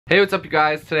Hey, what's up you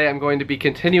guys? Today I'm going to be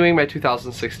continuing my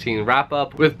 2016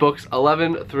 wrap-up with books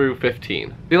 11 through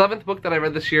 15. The 11th book that I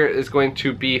read this year is going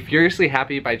to be Furiously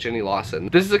Happy by Jenny Lawson.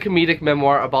 This is a comedic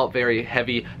memoir about very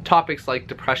heavy topics like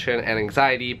depression and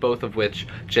anxiety, both of which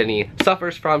Jenny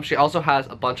suffers from. She also has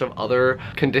a bunch of other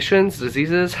conditions,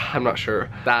 diseases, I'm not sure,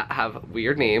 that have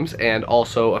weird names and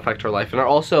also affect her life and are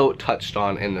also touched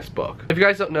on in this book. If you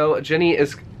guys don't know, Jenny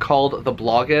is called The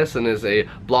Bloggess and is a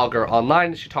blogger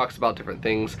online. She talks about different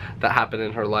things that happen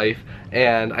in her life,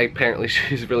 and apparently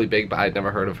she's really big, but I'd never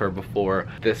heard of her before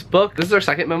this book. This is her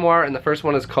second memoir, and the first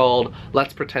one is called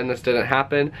Let's Pretend This Didn't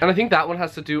Happen, and I think that one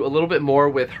has to do a little bit more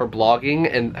with her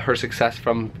blogging and her success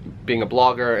from being a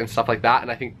blogger and stuff like that,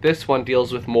 and I think this one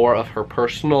deals with more of her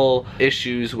personal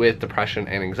issues with depression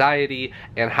and anxiety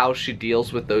and how she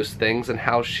deals with those things and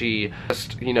how she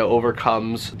just, you know,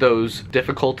 overcomes those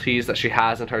difficulties that she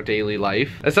has in her daily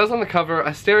life. It says on the cover, a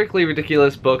hysterically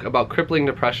ridiculous book about crippling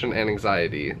depression and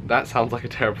anxiety. That sounds like a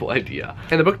terrible idea.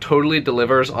 And the book totally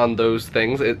delivers on those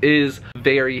things. It is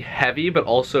very heavy but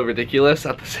also ridiculous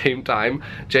at the same time.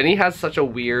 Jenny has such a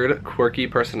weird, quirky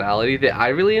personality that I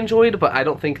really enjoyed, but I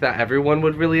don't think that everyone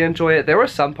would really enjoy it. There were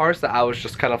some parts that I was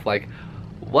just kind of like,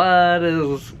 what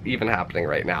is even happening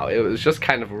right now? It was just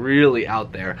kind of really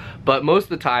out there, but most of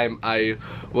the time I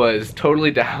was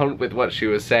totally down with what she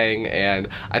was saying, and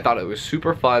I thought it was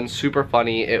super fun, super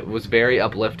funny. It was very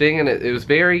uplifting, and it was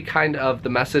very kind of, the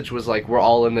message was like, we're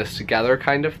all in this together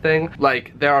kind of thing.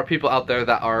 Like, there are people out there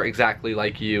that are exactly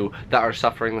like you, that are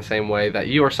suffering the same way that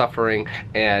you are suffering,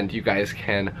 and you guys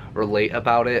can relate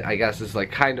about it, I guess, is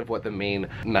like kind of what the main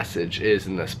message is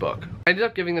in this book. I ended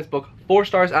up giving this book 4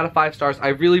 stars out of 5 stars. I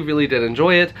really did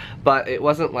enjoy it, but it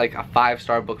wasn't like a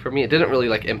 5-star book for me. It didn't really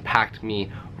like impact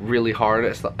me really hard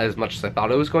as much as I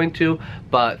thought it was going to,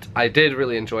 but I did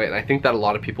really enjoy it, and I think that a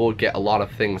lot of people would get a lot of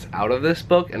things out of this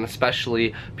book, and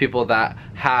especially people that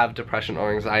have depression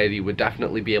or anxiety would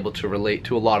definitely be able to relate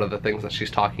to a lot of the things that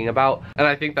she's talking about. And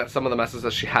I think that some of the messages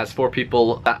that she has for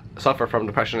people that suffer from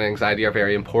depression and anxiety are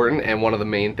very important, and one of the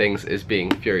main things is being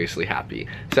furiously happy.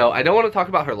 So I don't want to talk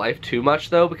about her life too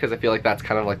much though, because I feel like that's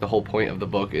kind of like the whole point of the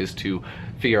book, is to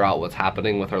figure out what's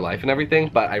happening with her life and everything,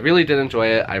 but I really did enjoy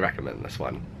it. I recommend this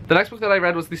one. The next book that I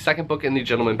read was the second book in the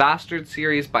Gentleman Bastard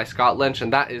series by Scott Lynch,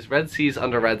 and that is Red Seas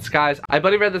Under Red Skies. I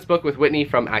buddy read this book with Whitney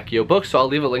from Accio Books, so I'll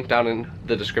leave a link down in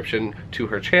the description to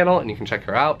her channel and you can check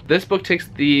her out. This book takes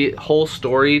the whole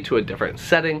story to a different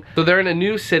setting. So they're in a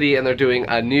new city and they're doing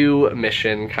a new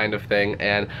mission kind of thing,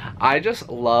 and I just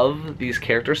love these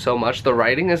characters so much. The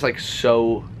writing is like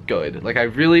so good. Like, I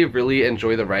really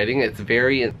enjoy the writing. It's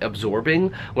very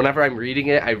absorbing. Whenever I'm reading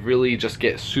it, I really just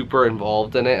get super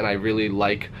involved in it, and I really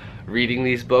like reading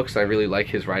these books. I really like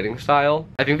his writing style.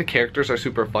 I think the characters are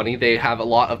super funny. They have a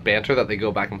lot of banter that they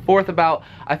go back and forth about.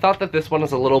 I thought that this one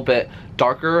was a little bit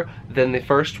darker than the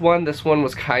first one. This one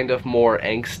was kind of more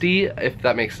angsty, if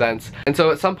that makes sense. And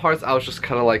so at some parts I was just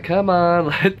kind of like, come on,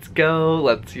 let's go,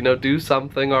 let's, you know, do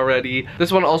something already.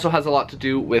 This one also has a lot to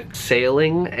do with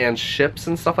sailing and ships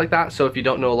and stuff like that. So if you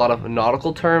don't know a lot of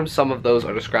nautical terms, some of those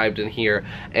are described in here.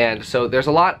 And so there's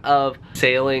a lot of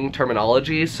sailing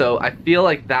terminology. So I feel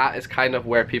like that is kind of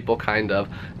where people kind of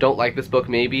don't like this book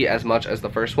maybe as much as the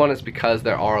first one, is because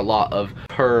there are a lot of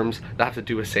terms that have to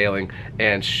do with sailing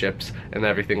and ships and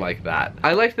everything like that.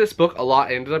 I liked this book a lot.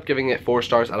 I ended up giving it 4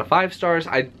 stars out of 5 stars.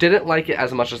 I didn't like it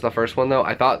as much as the first one though.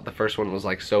 I thought the first one was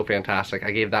like so fantastic.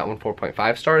 I gave that one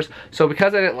 4.5 stars. So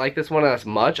because I didn't like this one as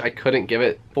much, I couldn't give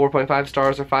it 4.5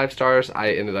 stars or 5 stars.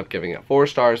 I ended up giving it 4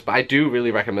 stars, but I do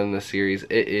really recommend this series.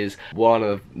 It is one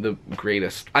of the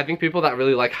greatest. I think people that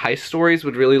really like heist stories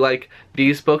would really like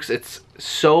these books. It's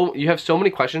so, you have so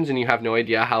many questions and you have no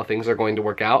idea how things are going to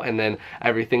work out, and then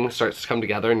everything starts to come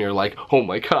together and you're like, oh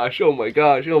my gosh, oh my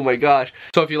gosh, oh my gosh.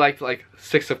 So if you liked like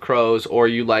Six of Crows or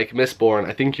you like Mistborn,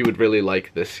 I think you would really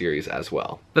like this series as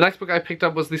well. The next book I picked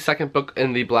up was the second book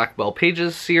in the Blackwell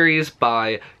Pages series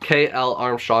by K.L.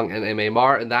 Armstrong and M.A.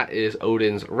 Marr, and that is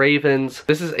Odin's Ravens.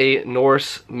 This is a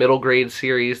Norse middle grade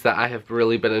series that I have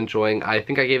really been enjoying. I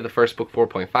think I gave the first book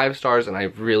 4.5 stars, and I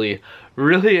really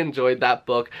enjoyed that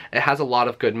book. It has a lot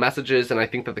of good messages, and I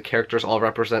think that the characters all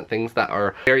represent things that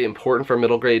are very important for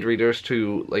middle grade readers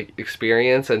to like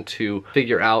experience and to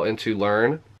figure out and to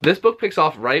learn. This book picks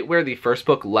off right where the first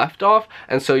book left off,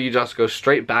 and so you just go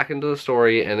straight back into the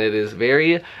story, and it is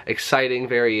very exciting,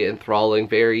 very enthralling,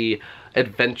 very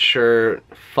adventure,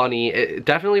 funny. It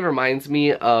definitely reminds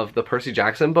me of the Percy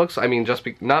Jackson books. I mean,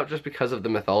 not just because of the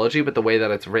mythology, but the way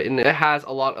that it's written. It has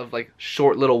a lot of like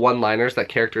short little one-liners that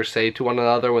characters say to one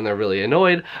another when they're really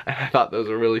annoyed, and I thought those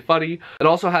were really funny. It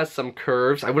also has some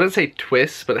curves. I wouldn't say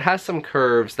twists, but it has some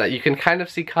curves that you can kind of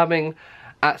see coming,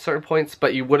 at certain points,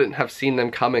 but you wouldn't have seen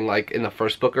them coming like in the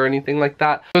first book or anything like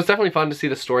that. So it's definitely fun to see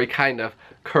the story kind of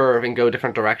curve and go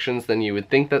different directions than you would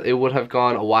think that it would have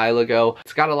gone a while ago.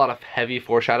 It's got a lot of heavy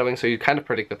foreshadowing, so you kind of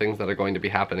predict the things that are going to be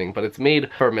happening, but it's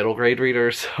made for middle grade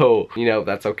readers, so you know,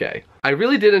 that's okay. I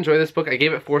really did enjoy this book. I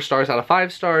gave it 4 stars out of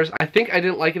 5 stars. I think I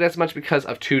didn't like it as much because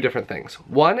of 2 different things.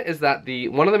 One is that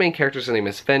one of the main characters' name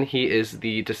is Finn. He is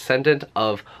the descendant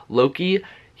of Loki.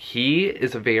 He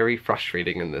is very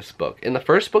frustrating in this book. In the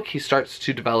first book, he starts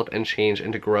to develop and change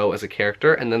and to grow as a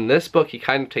character, and then this book, he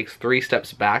kind of takes 3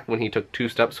 steps back when he took 2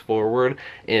 steps forward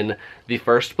in the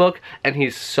first book, and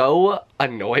he's so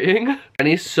annoying, and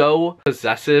he's so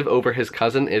possessive over his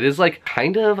cousin. It is like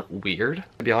kind of weird,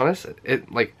 to be honest.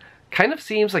 It like kind of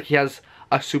seems like he has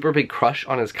a super big crush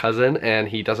on his cousin and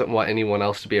he doesn't want anyone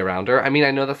else to be around her. I mean,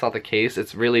 I know that's not the case.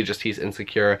 It's really just he's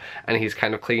insecure and he's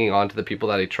kind of clinging on to the people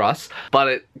that he trusts, but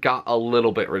it got a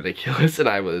little bit ridiculous and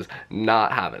I was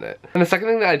not having it. And the second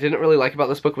thing that I didn't really like about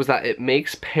this book was that it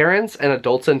makes parents and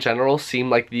adults in general seem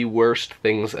like the worst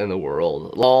things in the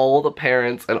world. All the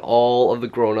parents and all of the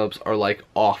grown-ups are like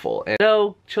awful. And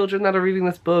no, children that are reading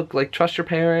this book, like, trust your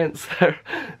parents.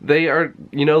 They are,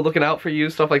 you know, looking out for you,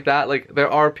 stuff like that. Like, there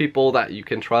are people that you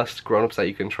can trust, grown-ups that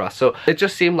you can trust. So it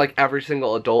just seemed like every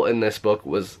single adult in this book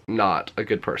was not a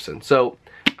good person. So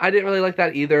I didn't really like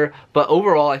that either, but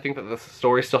overall I think that the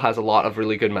story still has a lot of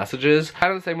really good messages.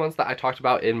 Kind of the same ones that I talked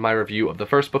about in my review of the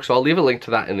first book, so I'll leave a link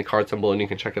to that in the card symbol and you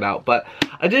can check it out. But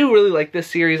I do really like this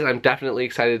series and I'm definitely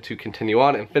excited to continue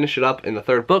on and finish it up in the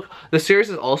 3rd book. The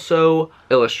series is also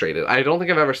illustrated. I don't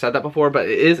think I've ever said that before, but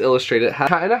it is illustrated. It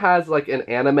kind of has like an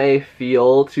anime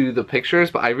feel to the pictures,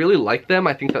 but I really like them.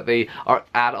 I think that they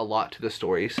add a lot to the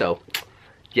story, so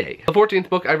yay. The 14th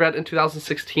book I read in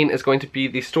 2016 is going to be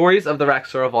The Stories of the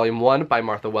Raksura Volume 1 by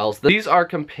Martha Wells. These are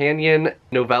companion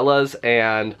novellas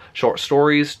and short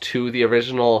stories to the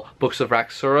original Books of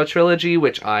Raksura trilogy,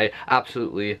 which I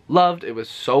absolutely loved. It was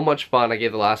so much fun. I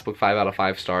gave the last book 5 out of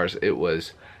 5 stars. It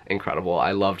was incredible.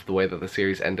 I loved the way that the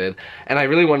series ended, and I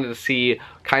really wanted to see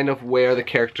kind of where the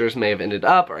characters may have ended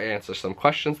up or answer some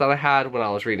questions that I had when I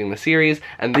was reading the series,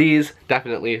 and these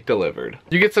definitely delivered.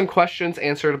 You get some questions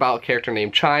answered about a character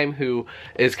named Chime, who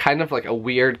is kind of like a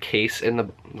weird case in the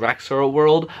Raksura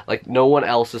world. Like, no one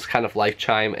else is kind of like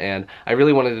Chime, and I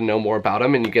really wanted to know more about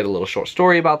him, and you get a little short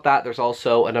story about that. There's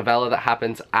also a novella that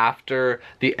happens after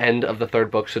the end of the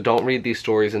 3rd book, so don't read these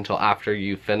stories until after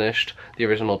you've finished the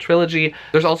original trilogy.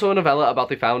 There's also a novella about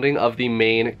the founding of the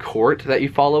main court that you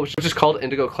follow, which is called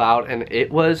Indigo Cloud, and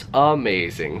it was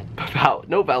amazing. That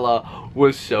novella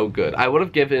was so good. I would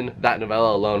have given that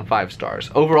novella alone 5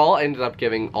 stars. Overall, I ended up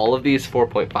giving all of these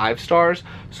 4.5 stars,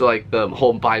 so like the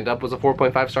whole bind up was a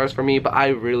 4.5 stars for me, but I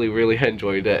really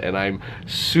enjoyed it, and I'm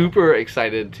super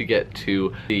excited to get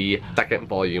to the 2nd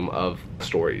volume of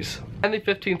stories. And the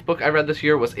 15th book I read this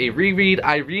year was a reread.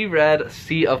 I reread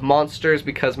Sea of Monsters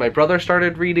because my brother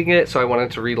started reading it, so I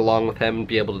wanted to read along with him and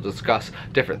be able to discuss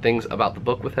different things about the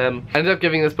book with him. I ended up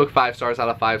giving this book 5 stars out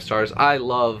of 5 stars. I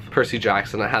love Percy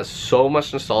Jackson. It has so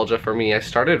much nostalgia for me. I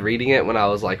started reading it when I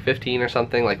was like 15 or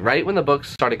something, like right when the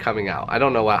books started coming out. I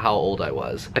don't know how old I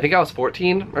was. I think I was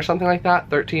 14 or something like that,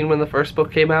 13 when the first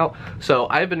book came out. So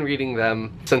I've been reading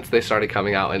them since they started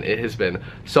coming out, and it has been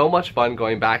so much fun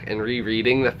going back and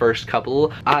rereading the first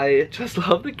couple. I just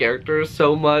love the characters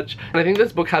so much, and I think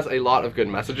this book has a lot of good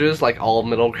messages, like all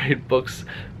middle grade books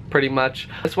pretty much.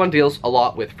 This one deals a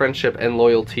lot with friendship and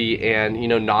loyalty and, you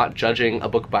know, not judging a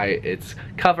book by its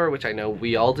cover, which I know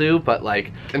we all do, but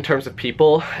like in terms of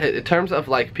people, in terms of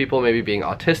like people maybe being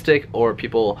autistic or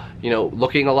people, you know,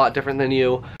 looking a lot different than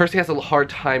you, Percy has a hard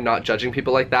time not judging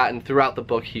people like that, and throughout the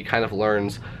book he kind of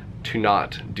learns to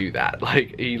not do that.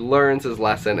 Like, he learns his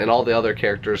lesson, and all the other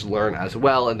characters learn as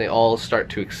well, and they all start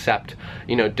to accept,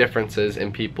 you know, differences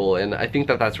in people. And I think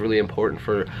that that's really important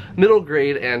for middle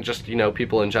grade and just, you know,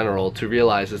 people in general to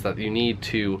realize, is that you need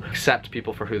to accept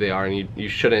people for who they are, and you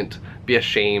shouldn't be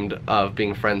ashamed of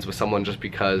being friends with someone just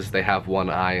because they have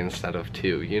one eye instead of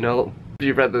two, you know? If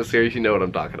you've read this series, you know what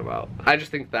I'm talking about. I just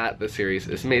think that this series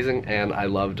is amazing, and I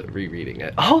loved rereading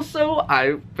it. Also,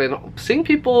 I've been seeing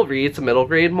people read some middle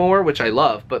grade more, which I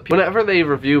love, but whenever they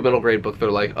review middle grade book,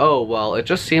 they're like, oh, well, it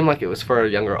just seemed like it was for a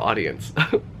younger audience.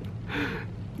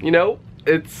 You know?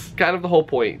 It's kind of the whole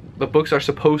point. The books are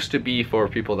supposed to be for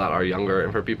people that are younger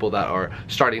and for people that are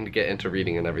starting to get into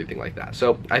reading and everything like that.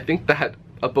 So I think that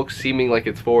a book seeming like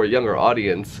it's for a younger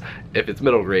audience, if it's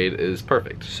middle grade, is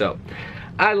perfect. So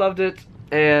I loved it.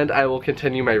 and I will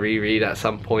continue my reread at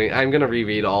some point. I'm gonna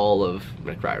reread all of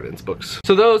Rick Riordan's books.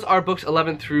 So those are books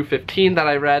 11 through 15 that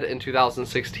I read in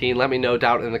 2016. Let me know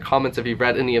down in the comments if you've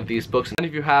read any of these books, and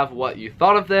if you have, what you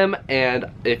thought of them. And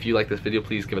if you like this video,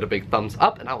 please give it a big thumbs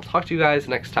up, and I will talk to you guys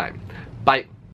next time. Bye.